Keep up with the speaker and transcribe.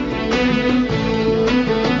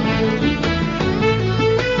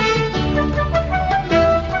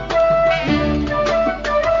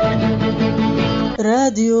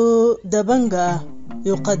دبنقا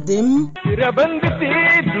يقدم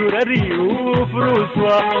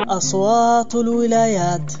اصوات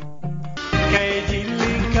الولايات.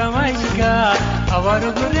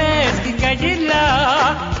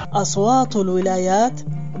 اصوات الولايات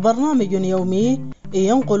برنامج يومي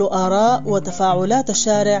ينقل آراء وتفاعلات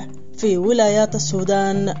الشارع في ولايات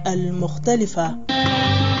السودان المختلفة.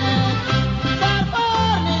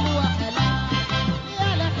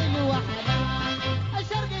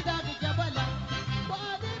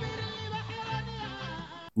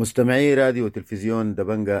 مستمعي راديو وتلفزيون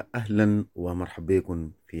دبنقا، أهلا ومرحبا بكم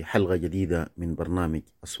في حلقة جديدة من برنامج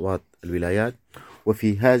أصوات الولايات.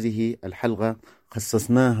 وفي هذه الحلقة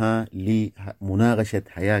خصصناها لمناقشة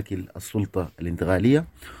هياكل السلطة الانتقالية،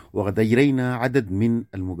 وقد أجرينا عدد من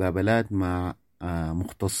المقابلات مع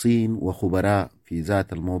مختصين وخبراء في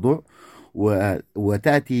ذات الموضوع،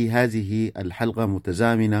 وتأتي هذه الحلقة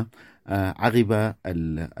متزامنة عقب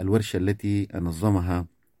الورشة التي نظمها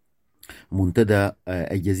منتدى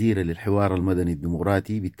الجزيرة للحوار المدني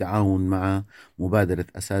الديمقراطي بالتعاون مع مبادرة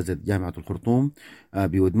أساتذة جامعة الخرطوم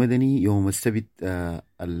بود مدني يوم السبت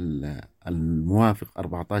الموافق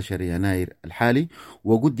 14 يناير الحالي.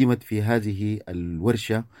 وقدمت في هذه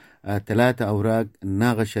الورشة 3 أوراق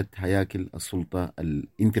ناقشت هياكل السلطة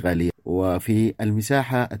الانتقالية. وفي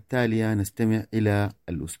المساحة التالية نستمع إلى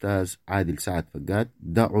الأستاذ عادل سعد فقاد،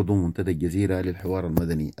 ده عضو منتدى الجزيرة للحوار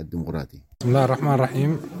المدني الديمقراطي. بسم الله الرحمن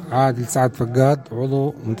الرحيم. عادل سعد فقاد،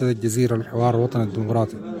 عضو منتدى الجزيرة للحوار الوطني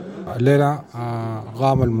الديمقراطي. الليلة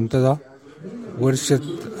قام المنتدى ورشة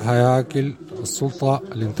هياكل السلطة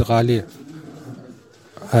الانتقالية،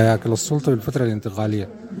 هياكل السلطة بالفترة الانتقالية.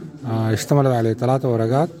 اشتملت عليه 3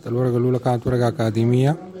 ورقات. الورقة الأولى كانت ورقة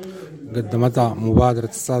أكاديمية قدمتها مبادرة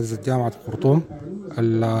أساتذة جامعة الخرطوم.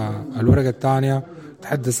 الورقة الثانية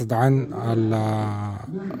تحدثت عن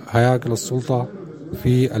هياكل السلطة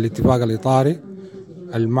في الاتفاق الإطاري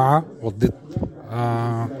المع والضد.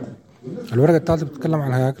 الورقة الثالثة بتتكلم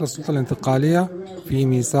عن هياكل السلطة الانتقالية في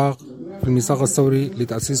الميثاق الثوري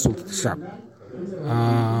لتأسيس سلطة الشعب.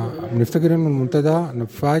 بنفتكر أن المنتدى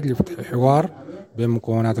نفاذ لفتح حوار بين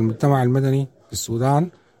مكونات المجتمع المدني في السودان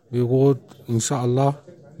بيقود إن شاء الله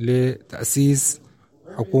لتأسيس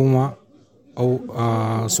حكومة أو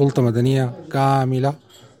سلطة مدنية كاملة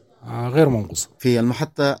غير منقوصة. في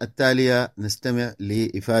المحطة التالية نستمع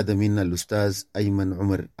لإفادة من الأستاذ أيمن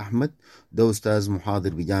عمر أحمد، ده أستاذ محاضر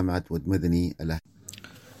بجامعة ود مدني الأهلية.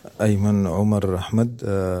 أيمن عمر أحمد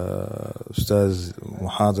أستاذ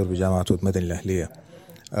محاضر بجامعة ود مدني الأهلية،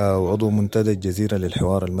 وعضو منتدى الجزيرة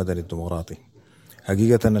للحوار المدني الديمقراطي.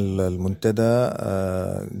 حقيقة المنتدى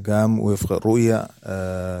قام وفق رؤية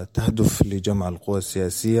تهدف لجمع القوى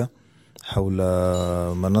السياسية حول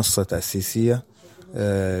منصة تأسيسية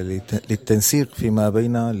للتنسيق فيما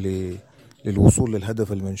بين للوصول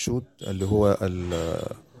للهدف المنشود اللي هو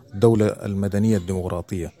الدولة المدنية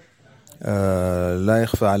الديمقراطية. لا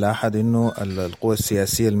يخفى على أحد أنه القوى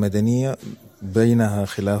السياسية المدنية بينها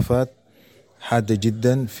خلافات حادة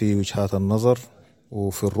جدا في وجهات النظر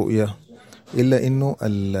وفي الرؤية، إلا أنه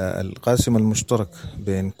القاسم المشترك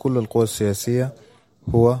بين كل القوى السياسية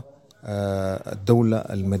هو الدولة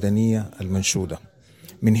المدنية المنشودة.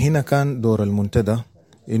 من هنا كان دور المنتدى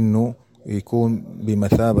أنه يكون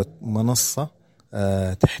بمثابة منصة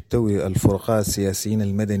تحتوي الفرقاء السياسيين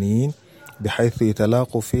المدنيين بحيث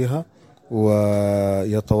يتلاقوا فيها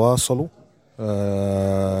ويتواصلوا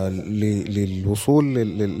للوصول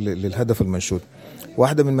للهدف المنشود.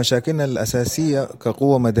 واحدة من مشاكلنا الأساسية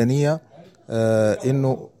كقوة مدنية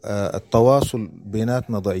إنه التواصل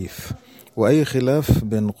بيناتنا ضعيف، وأي خلاف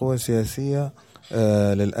بين قوى سياسية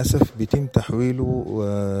للأسف بيتم تحويله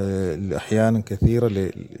أحيانا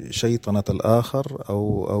كثيرة لشيطنة الآخر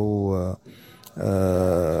أو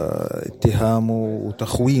اتهامه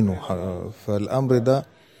وتخوينه. فالأمر ده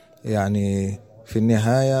يعني في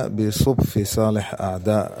النهاية بيصب في صالح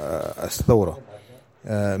أعداء الثورة.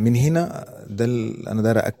 من هنا أنا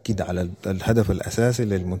دار أكد على الهدف الأساسي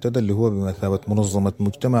للمنتدى اللي هو بمثابة منظمة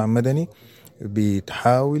مجتمع مدني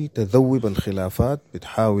بتحاول تذوب الخلافات،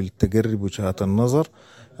 بتحاول تقرب وجهات النظر،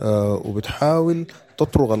 وبتحاول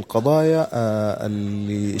تطرق القضايا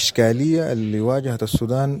الإشكالية اللي واجهت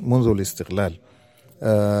السودان منذ الاستقلال.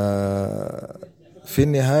 في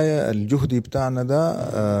النهاية الجهد بتاعنا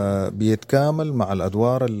ده بيتكامل مع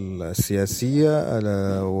الأدوار السياسية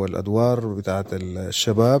والأدوار بتاعت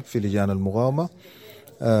الشباب في لجان المقاومة،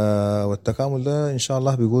 والتكامل ده إن شاء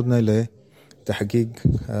الله بيقودنا لتحقيق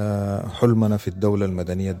حلمنا في الدولة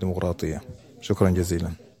المدنية الديمقراطية. شكرا جزيلا.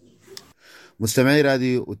 مستمعي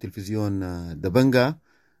راديو والتلفزيون دبنقا،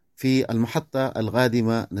 في المحطة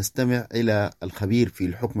القادمة نستمع إلى الخبير في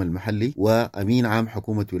الحكم المحلي وأمين عام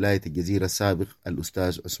حكومة ولاية الجزيرة السابق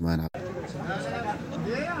الأستاذ عثمان عبد.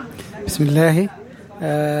 بسم الله.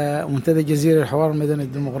 منتدى الجزيرة الحوار المدني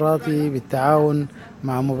الديمقراطي بالتعاون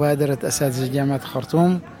مع مبادرة أساتذة جامعة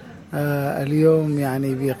الخرطوم اليوم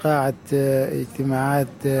يعني بقاعة اجتماعات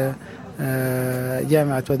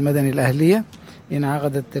جامعة المدني الأهلية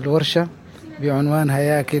انعقدت الورشة بعنوان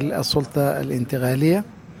هياكل السلطة الانتقالية.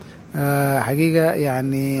 حقيقة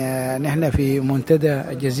يعني نحن في منتدى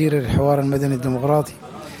الجزيرة الحوار المدني الديمقراطي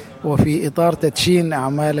وفي إطار تدشين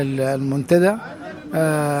أعمال المنتدى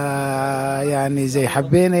يعني زي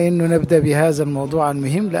حبينا إنه نبدأ بهذا الموضوع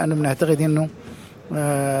المهم، لأنه بنعتقد إنه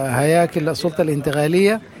هياكل السلطة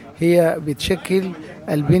الانتقالية هي بتشكل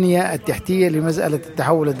البنية التحتية لمسألة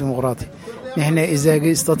التحول الديمقراطي. نحن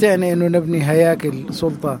إذا استطعنا إنه نبني هياكل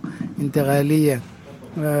سلطة انتقالية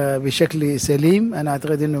بشكل سليم، أنا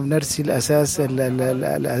أعتقد أنه بنرسي الأساس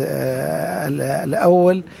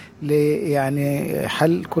الأول يعني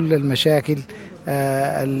حل كل المشاكل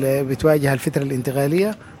اللي بتواجه الفترة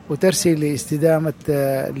الانتقالية، وترسي لاستدامة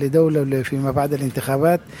لدولة فيما بعد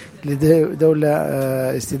الانتخابات لدولة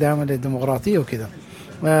استدامة للديمقراطية وكذا.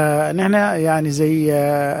 نحن يعني زي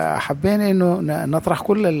حبينا أنه نطرح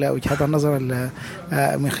كل وجهات النظر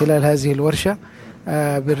من خلال هذه الورشة.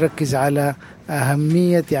 بنركز على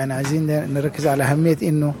أهمية، يعني عايزين نركز على أهمية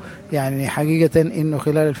إنه يعني حقيقة إنه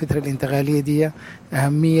خلال الفترة الانتقالية دي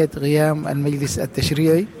أهمية قيام المجلس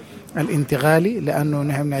التشريعي الانتقالي، لأنه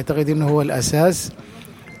نحن نعتقد إنه هو الأساس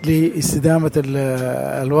لاستدامة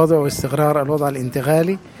الوضع واستقرار الوضع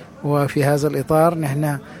الانتقالي. وفي هذا الإطار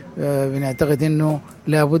نحن بنعتقد أنه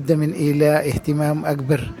لا بد من إيلاء اهتمام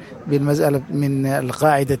أكبر بالمسألة من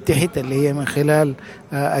القاعدة التحت اللي هي من خلال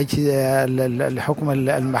الحكم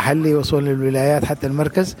المحلي وصول الولايات حتى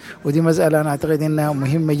المركز. ودي مسألة أنا أعتقد أنها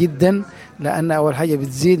مهمة جدا، لأن أول حاجة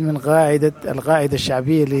بتزيد من القاعدة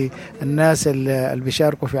الشعبية للناس اللي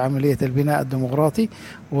بيشاركوا في عملية البناء الديمقراطي،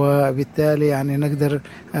 وبالتالي يعني نقدر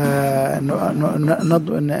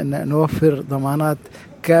نوفر ضمانات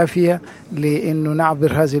كافية لأنه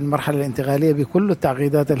نعبر هذه المرحلة الانتقالية بكل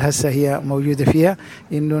التعقيدات الهسه هي موجودة فيها،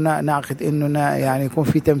 إنه نعقد إنه يعني يكون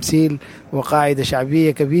في تمثيل وقاعدة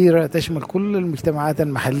شعبية كبيرة تشمل كل المجتمعات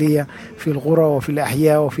المحلية في القرى وفي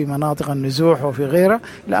الأحياء وفي مناطق النزوح وفي غيرها،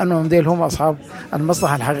 لأنهم ديل هم أصحاب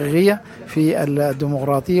المصلحة الحقيقية في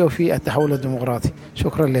الديمقراطية وفي التحول الديمقراطي.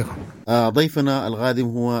 شكرا لكم. ضيفنا القادم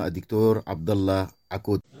هو الدكتور عبد الله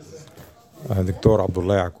عكود. دكتور عبد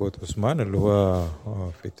الله عكود عثمان، اللي هو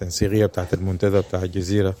في التنسيقية بتاعت المنتدى بتاع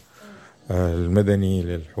الجزيرة المدني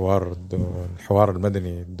الحوار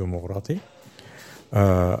المدني الديمقراطي.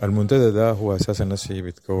 المنتدى ده هو أساسا نفسه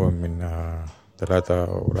بيتكون من 3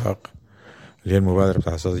 أوراق، اللي هي المبادرة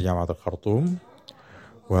بتاع أساس جامعة الخرطوم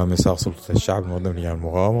وميثاق سلطة الشعب المنظم لجان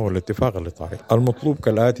المقاومة والاتفاق الإطاري. المطلوب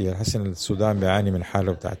كالآتي: حس إن السودان بيعاني من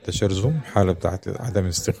حالة بتاعت تشرذم، حالة بتاعت عدم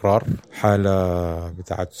استقرار، حالة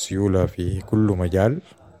بتاعت سيولة في كل مجال،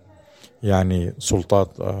 يعني سلطات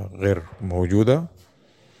غير موجودة.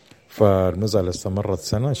 فالمسألة استمرت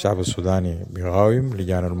سنة، الشعب السوداني بيقاوم،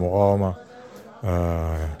 لجان المقاومة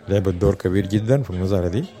لعبت دور كبير جدا في المسألة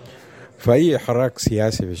دي. فأي حراك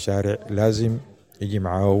سياسي في الشارع لازم يجي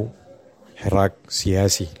معه حراك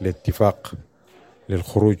سياسي لاتفاق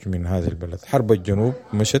للخروج من هذا البلد. حرب الجنوب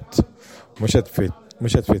مشت في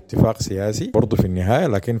اتفاق سياسي برضو في النهاية،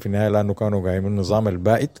 لكن في النهاية لأنه كانوا قايمين النظام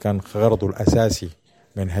البائد كان غرضه الأساسي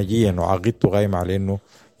منهجيا وعقيدته قايمة على أنه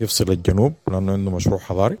يفصل الجنوب لأنه عنده مشروع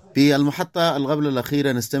حضاري. في المحطة القبل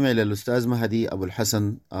الأخيرة نستمع للأستاذ مهدي أبو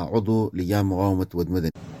الحسن، عضو لجان مقاومة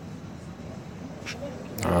ودمدني.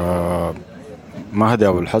 مهدي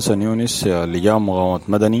أبو الحسن يونس، لجان مقاومة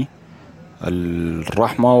مدني.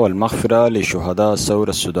 الرحمة والمغفرة لشهداء الثورة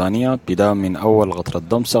السودانية، ابتداء من أول قطرة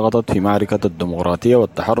دم سقطت في معركة الديمقراطية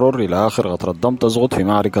والتحرر إلى آخر قطرة دم تسقط في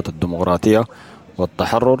معركة الديمقراطية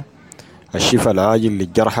والتحرر. الشفاء العاجل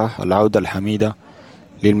للجرحى، العودة الحميدة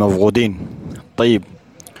للمفقودين. طيب،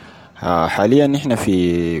 حاليا نحن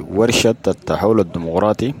في ورشة التحول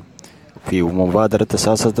الديمقراطي في مبادرة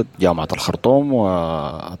أساست جامعة الخرطوم،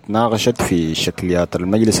 واتناقشت في شكليات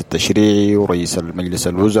المجلس التشريعي ورئيس المجلس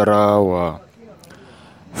الوزراء،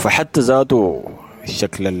 فحتى ذاته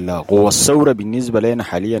شكل قوة الثورة بالنسبة لنا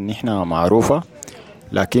حاليا نحن معروفة،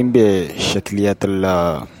 لكن بشكليات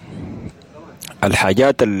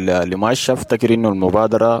الحاجات اللي ما افتكر انه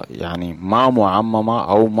المبادرة يعني ما معممة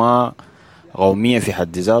او ما قومية في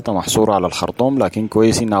حد ذاتها محصورة على الخرطوم، لكن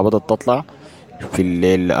كويس انها بدأت تطلع في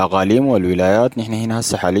الأقاليم والولايات. نحن هنا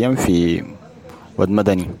هسه حاليا في ود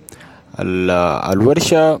مدني.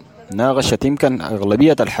 الورشة ناقشت يمكن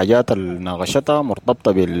أغلبية الحاجات اللي ناقشتها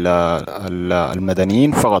مرتبطة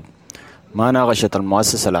بالمدنيين فقط، ما ناقشت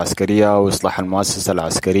المؤسسة العسكرية وإصلاح المؤسسة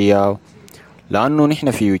العسكرية، لأنه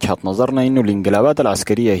نحن في وجهة نظرنا إنه الانقلابات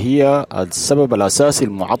العسكرية هي السبب الأساسي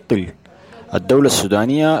المعطل الدولة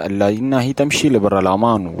السودانية لأنها هي تمشي لبر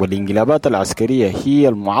الأمان، والانقلابات العسكرية هي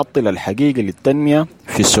المعطل الحقيقي للتنمية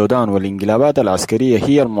في السودان، والانقلابات العسكرية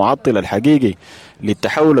هي المعطل الحقيقي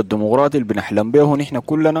للتحول الديمقراطي اللي بنحلم به نحن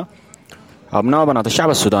كلنا أبناء بنات الشعب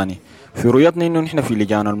السوداني. في رؤيتنا إنه نحن في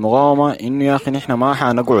لجان المقاومة إنه يا أخي نحن ما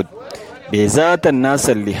حنقعد بذات الناس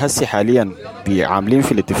اللي هسي حاليا عاملين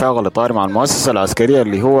في الاتفاق الإطاري مع المؤسسة العسكرية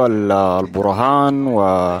اللي هو البرهان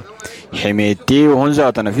وحميتي وهم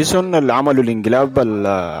ذات نفسهم اللي عملوا الانقلاب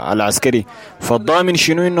العسكري، فالضامن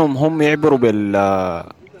شنو إنهم هم يعبروا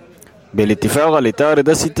بالاتفاق الإطاري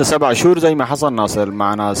ده 6-7 شهور زي ما حصل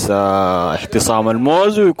مع ناس احتصام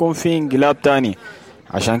الموز ويكون في انقلاب تاني.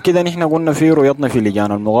 عشان كده نحن قلنا في رؤيتنا في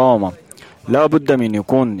لجان المقاومة لا بد من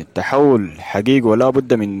يكون التحول حقيقي، ولا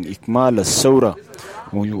بد من إكمال الثورة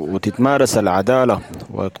وتتمارس العدالة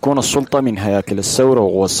وتكون السلطة من هياكل الثورة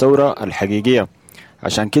وقوى الثورة الحقيقية.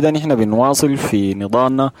 عشان كده نحن بنواصل في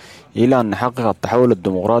نضالنا إلى أن نحقق التحول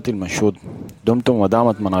الديمقراطي المنشود. دمتم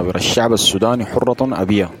ودامت منابر الشعب السوداني حرة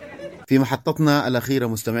أبية. في محطتنا الأخيرة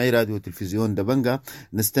مستمعي راديو وتلفزيون دبنقا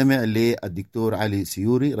نستمع للدكتور علي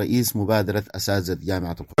سيوري رئيس مبادرة أساتذة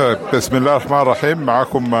جامعة الخرطوم. بسم الله الرحمن الرحيم.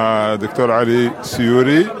 معكم دكتور علي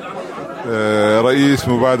سيوري رئيس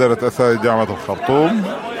مبادرة أساتذة جامعة الخرطوم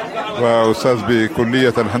وأستاذ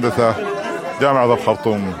بكلية الهندسة جامعة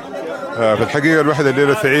الخرطوم. في الحقيقة الواحد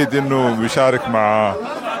الليلة سعيد إنه بيشارك مع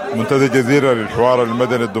منتدى جزيرة للحوار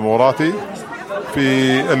المدني الديمقراطي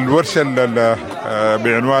في الورشة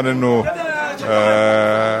بعنوان انه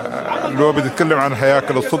اللي هو بيتكلم عن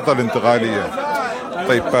هياكل السلطة الانتقالية.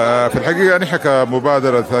 طيب في الحقيقة نحن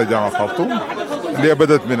كمبادرة جامعة الخرطوم اللي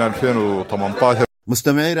بدأت من 2018.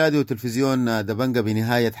 مستمعي راديو وتلفزيون دبنقا،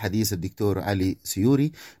 بنهاية حديث الدكتور علي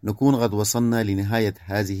سيوري نكون قد وصلنا لنهاية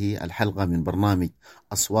هذه الحلقة من برنامج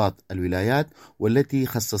اصوات الولايات، والتي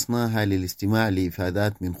خصصناها للاستماع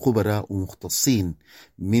لإفادات من خبراء ومختصين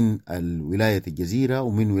من الولاية الجزيرة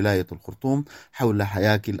ومن ولاية الخرطوم حول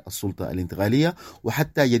هياكل السلطة الانتقالية.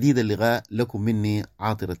 وحتى جديد اللقاء لكم مني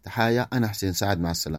عاطر التحايا، أنا حسين سعد، مع السلامة.